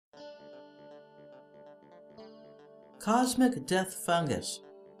Cosmic Death Fungus,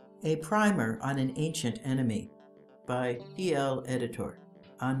 a primer on an ancient enemy, by P.L. Editor,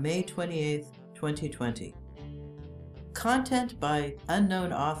 on May 28, 2020. Content by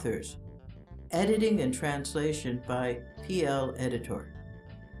unknown authors. Editing and translation by P.L. Editor.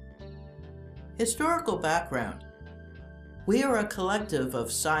 Historical background. We are a collective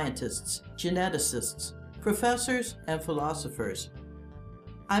of scientists, geneticists, professors, and philosophers.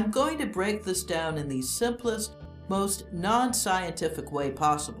 I'm going to break this down in the simplest, most non-scientific way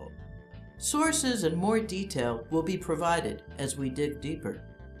possible. Sources and more detail will be provided as we dig deeper.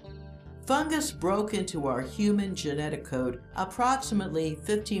 Fungus broke into our human genetic code approximately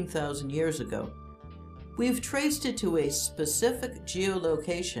 15,000 years ago. We've traced it to a specific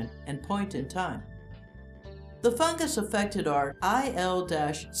geolocation and point in time. The fungus affected our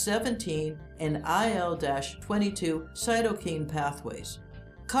IL-17 and IL-22 cytokine pathways,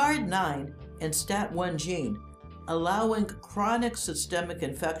 CARD9 and STAT1 gene, allowing chronic systemic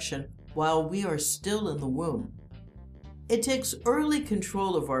infection while we are still in the womb. It takes early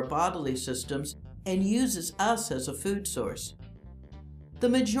control of our bodily systems and uses us as a food source. The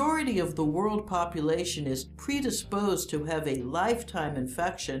majority of the world population is predisposed to have a lifetime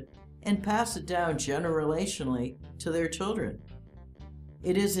infection and pass it down generationally to their children.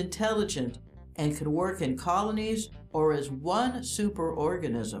 It is intelligent and can work in colonies or as one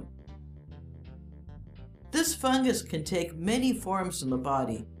superorganism. This fungus can take many forms in the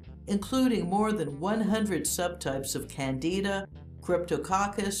body, including more than 100 subtypes of Candida,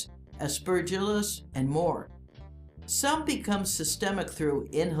 Cryptococcus, Aspergillus, and more. Some become systemic through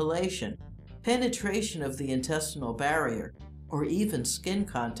inhalation, penetration of the intestinal barrier, or even skin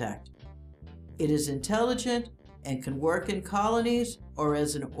contact. It is intelligent and can work in colonies or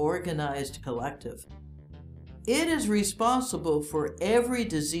as an organized collective. It is responsible for every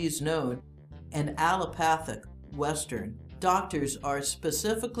disease known, and allopathic, Western, doctors are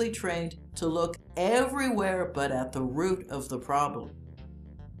specifically trained to look everywhere but at the root of the problem.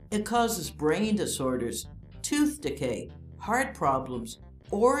 It causes brain disorders, tooth decay, heart problems,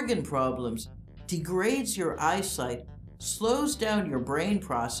 organ problems, degrades your eyesight, slows down your brain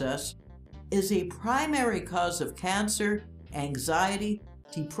process, is a primary cause of cancer, anxiety,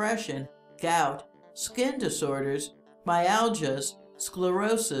 depression, gout, skin disorders, myalgias,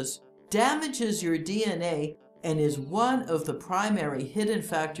 sclerosis, damages your DNA, and is one of the primary hidden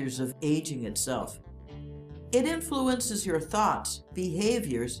factors of aging itself. It influences your thoughts,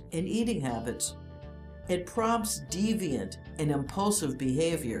 behaviors, and eating habits. It prompts deviant and impulsive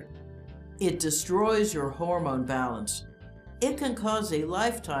behavior. It destroys your hormone balance. It can cause a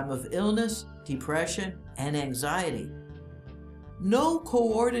lifetime of illness, depression, and anxiety. No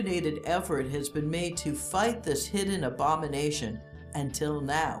coordinated effort has been made to fight this hidden abomination until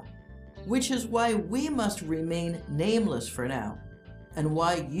now, which is why we must remain nameless for now, and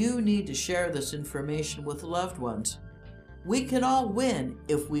why you need to share this information with loved ones. We can all win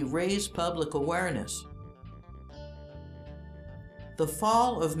if we raise public awareness. The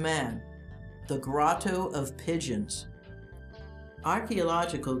Fall of Man, the Grotto of Pigeons.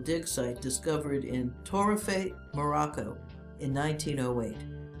 Archaeological dig site discovered in Torrefe, Morocco in 1908.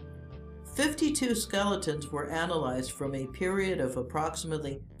 52 skeletons were analyzed from a period of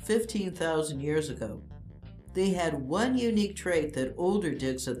approximately 15,000 years ago. They had one unique trait that older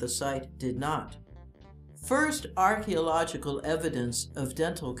digs at the site did not. First, archaeological evidence of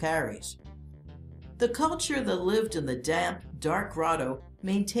dental caries. The culture that lived in the damp, dark grotto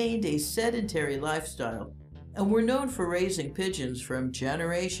maintained a sedentary lifestyle and were known for raising pigeons from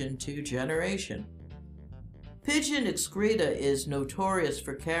generation to generation. Pigeon excreta is notorious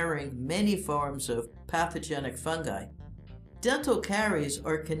for carrying many forms of pathogenic fungi. Dental caries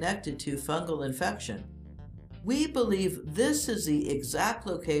are connected to fungal infection. We believe this is the exact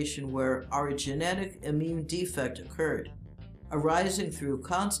location where our genetic immune defect occurred, arising through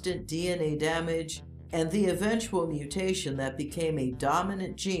constant DNA damage and the eventual mutation that became a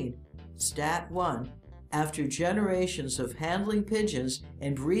dominant gene, STAT1, after generations of handling pigeons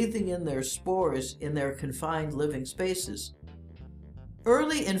and breathing in their spores in their confined living spaces.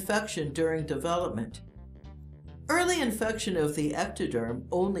 Early infection during development. Early infection of the ectoderm,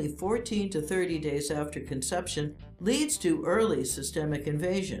 only 14 to 30 days after conception, leads to early systemic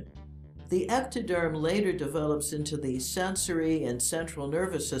invasion. The ectoderm later develops into the sensory and central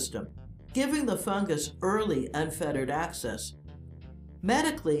nervous system, giving the fungus early unfettered access.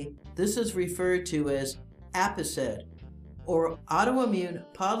 Medically, this is referred to as APICED, or autoimmune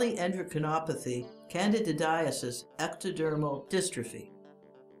polyendocrineopathy candidiasis ectodermal dystrophy.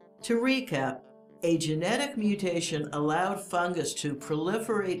 To recap, a genetic mutation allowed fungus to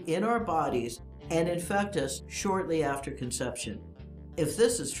proliferate in our bodies and infect us shortly after conception. If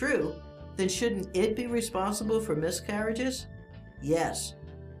this is true, then shouldn't it be responsible for miscarriages? Yes,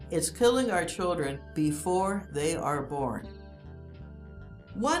 it's killing our children before they are born.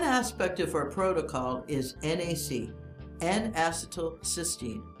 One aspect of our protocol is NAC,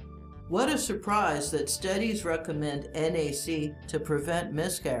 N-acetylcysteine. What a surprise that studies recommend NAC to prevent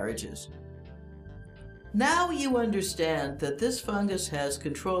miscarriages. Now you understand that this fungus has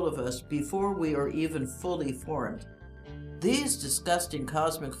control of us before we are even fully formed. These disgusting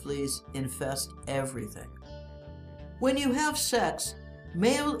cosmic fleas infest everything. When you have sex,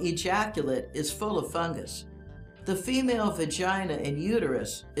 male ejaculate is full of fungus. The female vagina and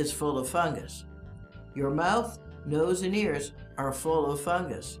uterus is full of fungus. Your mouth, nose, and ears are full of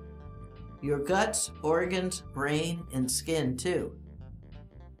fungus. Your guts, organs, brain, and skin too.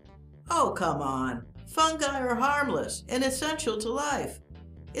 Oh, come on. Fungi are harmless and essential to life.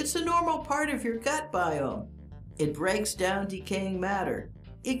 It's a normal part of your gut biome. It breaks down decaying matter.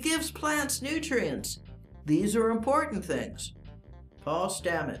 It gives plants nutrients. These are important things. Paul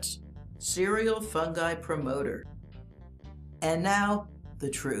Stamets, Serial Fungi Promoter. And now, the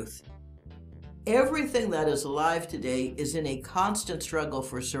truth. Everything that is alive today is in a constant struggle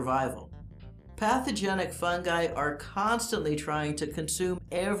for survival. Pathogenic fungi are constantly trying to consume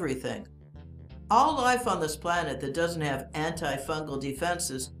everything. All life on this planet that doesn't have antifungal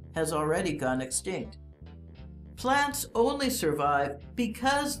defenses has already gone extinct. Plants only survive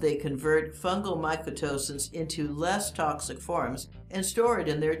because they convert fungal mycotoxins into less toxic forms and store it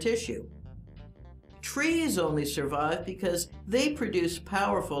in their tissue. Trees only survive because they produce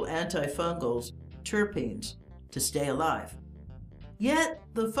powerful antifungals, terpenes, to stay alive. Yet,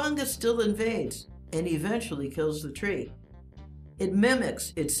 the fungus still invades and eventually kills the tree. It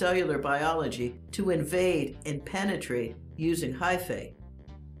mimics its cellular biology to invade and penetrate using hyphae.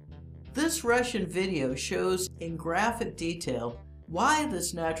 This Russian video shows in graphic detail why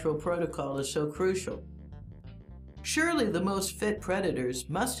this natural protocol is so crucial. Surely the most fit predators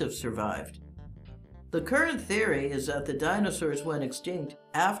must have survived. The current theory is that the dinosaurs went extinct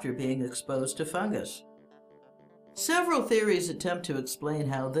after being exposed to fungus. Several theories attempt to explain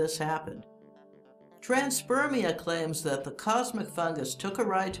how this happened. Transpermia claims that the cosmic fungus took a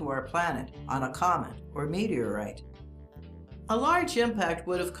ride to our planet on a comet or meteorite. A large impact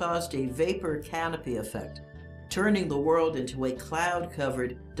would have caused a vapor canopy effect, turning the world into a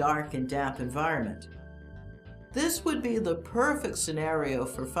cloud-covered, dark and damp environment. This would be the perfect scenario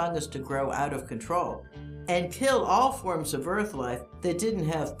for fungus to grow out of control and kill all forms of Earth life that didn't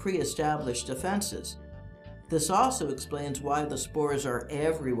have pre-established defenses. This also explains why the spores are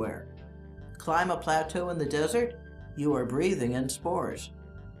everywhere. Climb a plateau in the desert, you are breathing in spores.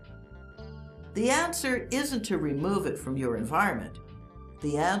 The answer isn't to remove it from your environment.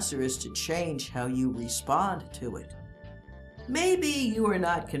 The answer is to change how you respond to it. Maybe you are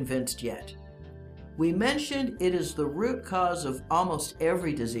not convinced yet. We mentioned it is the root cause of almost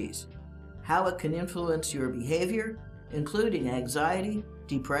every disease, how it can influence your behavior, including anxiety,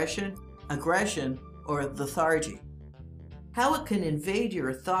 depression, aggression, or lethargy. How it can invade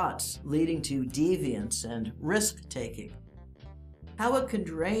your thoughts, leading to deviance and risk-taking. How it can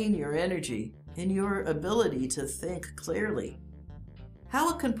drain your energy and your ability to think clearly.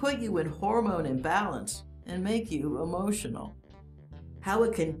 How it can put you in hormone imbalance and make you emotional. How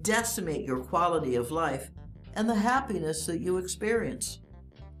it can decimate your quality of life and the happiness that you experience.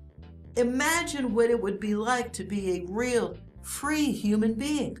 Imagine what it would be like to be a real, free human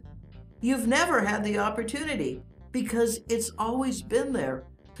being. You've never had the opportunity because it's always been there,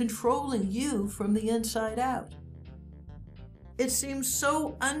 controlling you from the inside out. It seems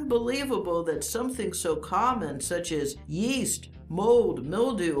so unbelievable that something so common such as yeast, mold,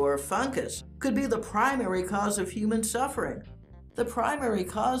 mildew, or fungus could be the primary cause of human suffering, the primary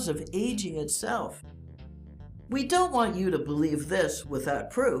cause of aging itself. We don't want you to believe this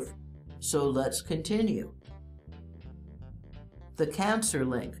without proof, so let's continue. The cancer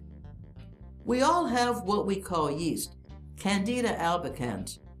link. We all have what we call yeast, Candida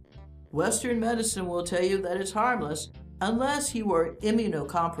albicans. Western medicine will tell you that it's harmless unless you are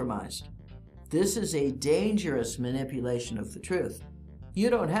immunocompromised. This is a dangerous manipulation of the truth. You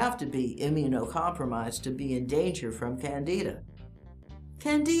don't have to be immunocompromised to be in danger from Candida.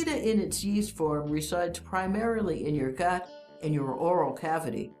 Candida in its yeast form resides primarily in your gut and your oral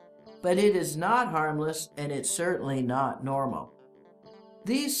cavity, but it is not harmless and it's certainly not normal.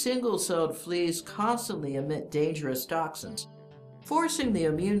 These single-celled fleas constantly emit dangerous toxins, forcing the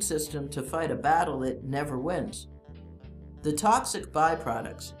immune system to fight a battle it never wins. The toxic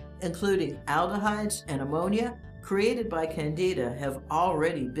byproducts, including aldehydes and ammonia, created by Candida have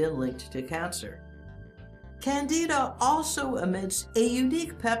already been linked to cancer. Candida also emits a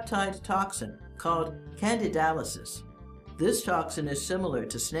unique peptide toxin called candidialysis. This toxin is similar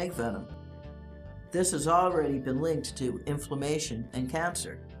to snake venom. This has already been linked to inflammation and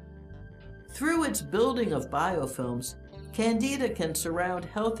cancer. Through its building of biofilms, Candida can surround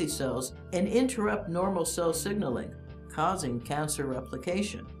healthy cells and interrupt normal cell signaling, causing cancer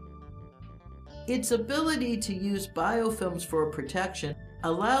replication. Its ability to use biofilms for protection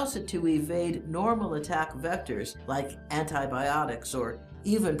allows it to evade normal attack vectors like antibiotics or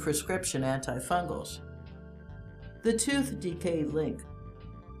even prescription antifungals. The tooth decay link.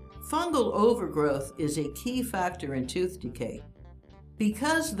 Fungal overgrowth is a key factor in tooth decay.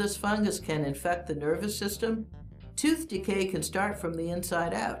 Because this fungus can infect the nervous system, tooth decay can start from the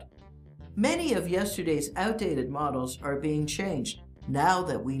inside out. Many of yesterday's outdated models are being changed now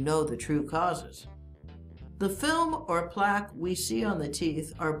that we know the true causes. The film or plaque we see on the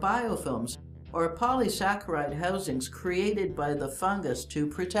teeth are biofilms or polysaccharide housings created by the fungus to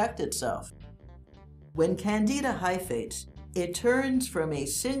protect itself. When Candida hyphates, it turns from a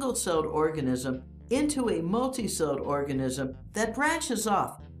single-celled organism into a multi-celled organism that branches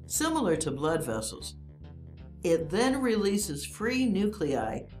off, similar to blood vessels. It then releases free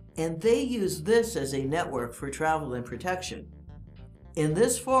nuclei, and they use this as a network for travel and protection. In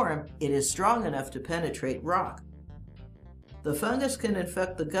this form, it is strong enough to penetrate rock. The fungus can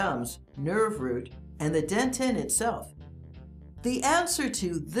infect the gums, nerve root, and the dentin itself. The answer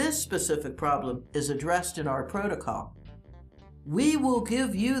to this specific problem is addressed in our protocol. We will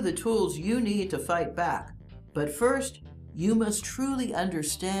give you the tools you need to fight back, but first, you must truly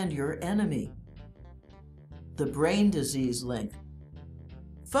understand your enemy. The brain disease link.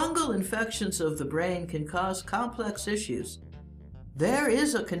 Fungal infections of the brain can cause complex issues. There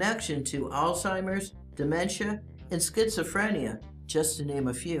is a connection to Alzheimer's, dementia, and schizophrenia, just to name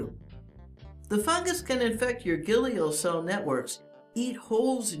a few. The fungus can infect your glial cell networks, eat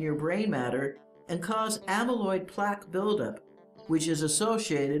holes in your brain matter, and cause amyloid plaque buildup, which is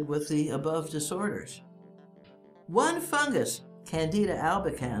associated with the above disorders. One fungus, Candida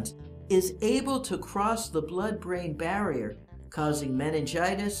albicans, is able to cross the blood-brain barrier, causing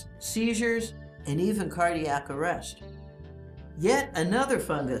meningitis, seizures, and even cardiac arrest. Yet another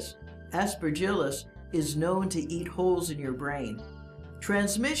fungus, Aspergillus, is known to eat holes in your brain.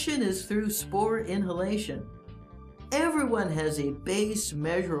 Transmission is through spore inhalation. Everyone has a base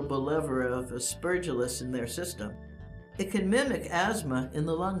measurable level of Aspergillus in their system. It can mimic asthma in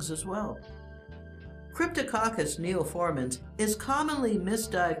the lungs as well. Cryptococcus neoformans is commonly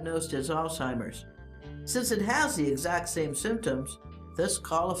misdiagnosed as Alzheimer's. Since it has the exact same symptoms, let's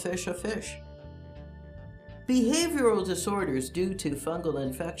call a fish a fish. Behavioral disorders due to fungal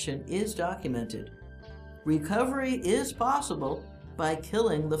infection is documented. Recovery is possible by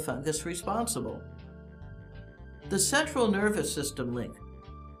killing the fungus responsible. The central nervous system link.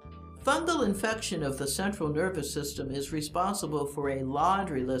 Fungal infection of the central nervous system is responsible for a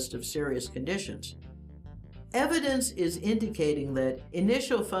laundry list of serious conditions. Evidence is indicating that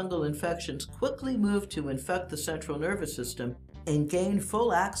initial fungal infections quickly move to infect the central nervous system and gain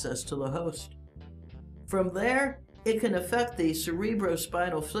full access to the host. From there, it can affect the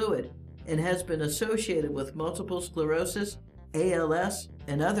cerebrospinal fluid and has been associated with multiple sclerosis, ALS,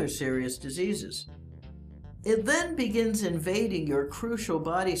 and other serious diseases. It then begins invading your crucial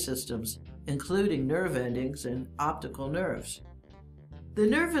body systems, including nerve endings and optical nerves. The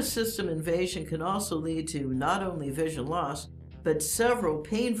nervous system invasion can also lead to not only vision loss, but several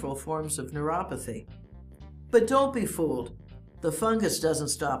painful forms of neuropathy. But don't be fooled. The fungus doesn't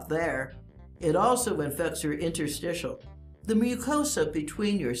stop there. It also infects your interstitial, the mucosa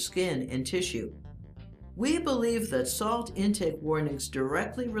between your skin and tissue. We believe that salt intake warnings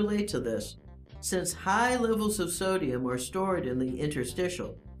directly relate to this, since high levels of sodium are stored in the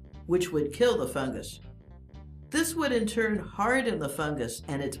interstitial, which would kill the fungus. This would in turn harden the fungus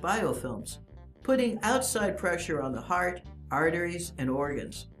and its biofilms, putting outside pressure on the heart, arteries, and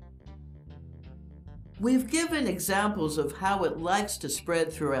organs. We've given examples of how it likes to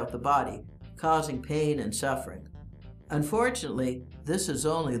spread throughout the body, causing pain and suffering. Unfortunately, this is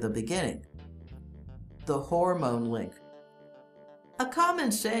only the beginning. The hormone link. A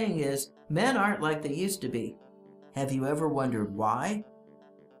common saying is, men aren't like they used to be. Have you ever wondered why?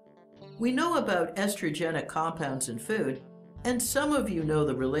 We know about estrogenic compounds in food, and some of you know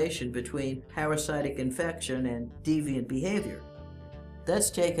the relation between parasitic infection and deviant behavior. Let's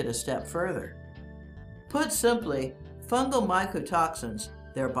take it a step further. Put simply, fungal mycotoxins,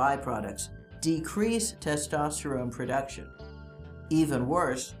 their byproducts, decrease testosterone production. Even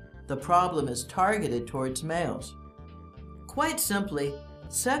worse, the problem is targeted towards males. Quite simply,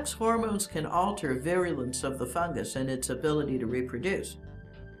 sex hormones can alter virulence of the fungus and its ability to reproduce.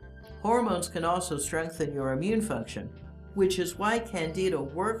 Hormones can also strengthen your immune function, which is why Candida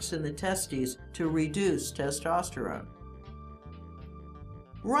works in the testes to reduce testosterone.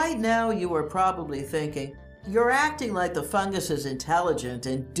 Right now, you are probably thinking, you're acting like the fungus is intelligent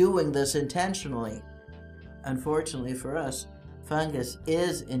and doing this intentionally. Unfortunately for us, fungus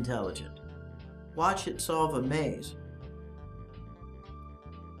is intelligent. Watch it solve a maze.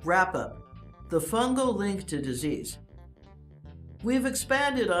 Wrap up. The fungal link to disease. We've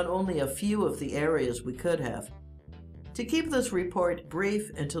expanded on only a few of the areas we could have. To keep this report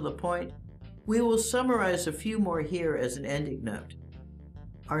brief and to the point, we will summarize a few more here as an ending note.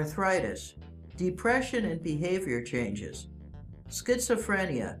 Arthritis, depression and behavior changes,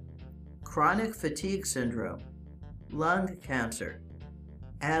 schizophrenia, chronic fatigue syndrome, lung cancer,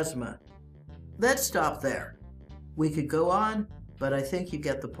 asthma. Let's stop there. We could go on, but I think you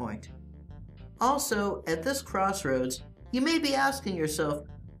get the point. Also, at this crossroads, you may be asking yourself,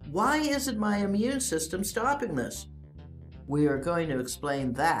 why isn't my immune system stopping this? We are going to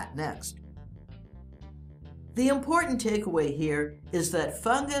explain that next. The important takeaway here is that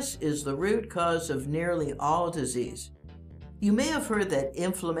fungus is the root cause of nearly all disease. You may have heard that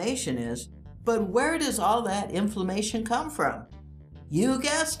inflammation is, but where does all that inflammation come from? You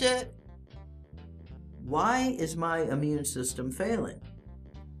guessed it! Why is my immune system failing?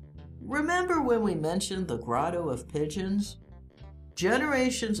 Remember when we mentioned the grotto of pigeons?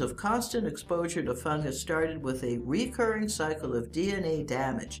 Generations of constant exposure to fungus started with a recurring cycle of DNA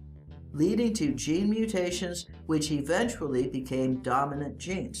damage, leading to gene mutations which eventually became dominant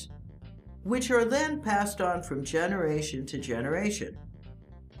genes, which are then passed on from generation to generation.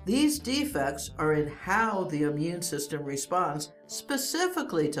 These defects are in how the immune system responds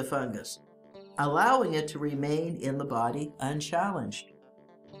specifically to fungus, allowing it to remain in the body unchallenged.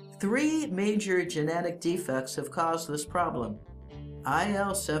 3 major genetic defects have caused this problem: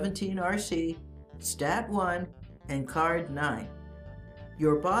 IL-17RC, STAT1, and CARD9.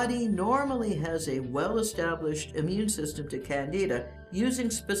 Your body normally has a well-established immune system to Candida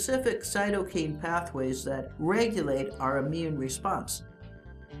using specific cytokine pathways that regulate our immune response.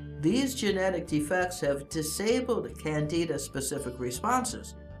 These genetic defects have disabled Candida-specific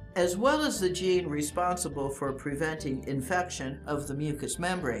responses, as well as the gene responsible for preventing infection of the mucous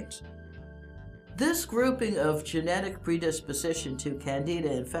membranes. This grouping of genetic predisposition to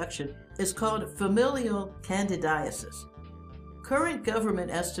Candida infection is called familial candidiasis. Current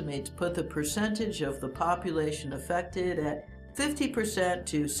government estimates put the percentage of the population affected at 50%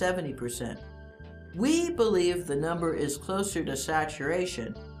 to 70%. We believe the number is closer to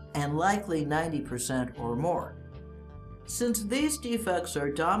saturation and likely 90% or more. Since these defects are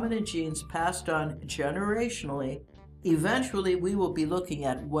dominant genes passed on generationally, eventually we will be looking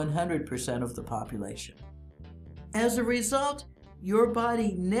at 100% of the population. As a result, your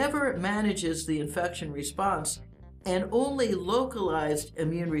body never manages the infection response and only localized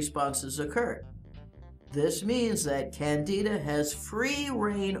immune responses occur. This means that Candida has free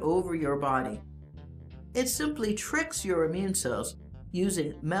reign over your body. It simply tricks your immune cells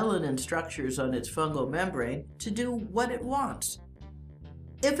using melanin structures on its fungal membrane to do what it wants.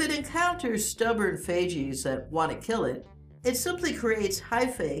 If it encounters stubborn phages that want to kill it, it simply creates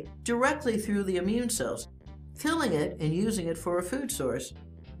hyphae directly through the immune cells, killing it and using it for a food source,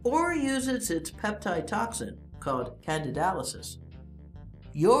 or uses its peptide toxin called candidialysis.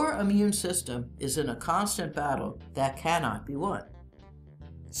 Your immune system is in a constant battle that cannot be won.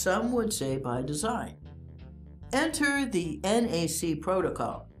 Some would say by design. Enter the NAC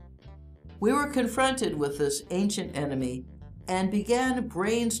protocol. We were confronted with this ancient enemy and began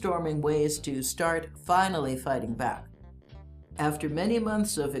brainstorming ways to start finally fighting back. After many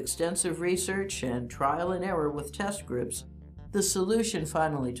months of extensive research and trial and error with test groups, the solution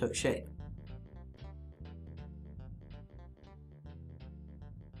finally took shape.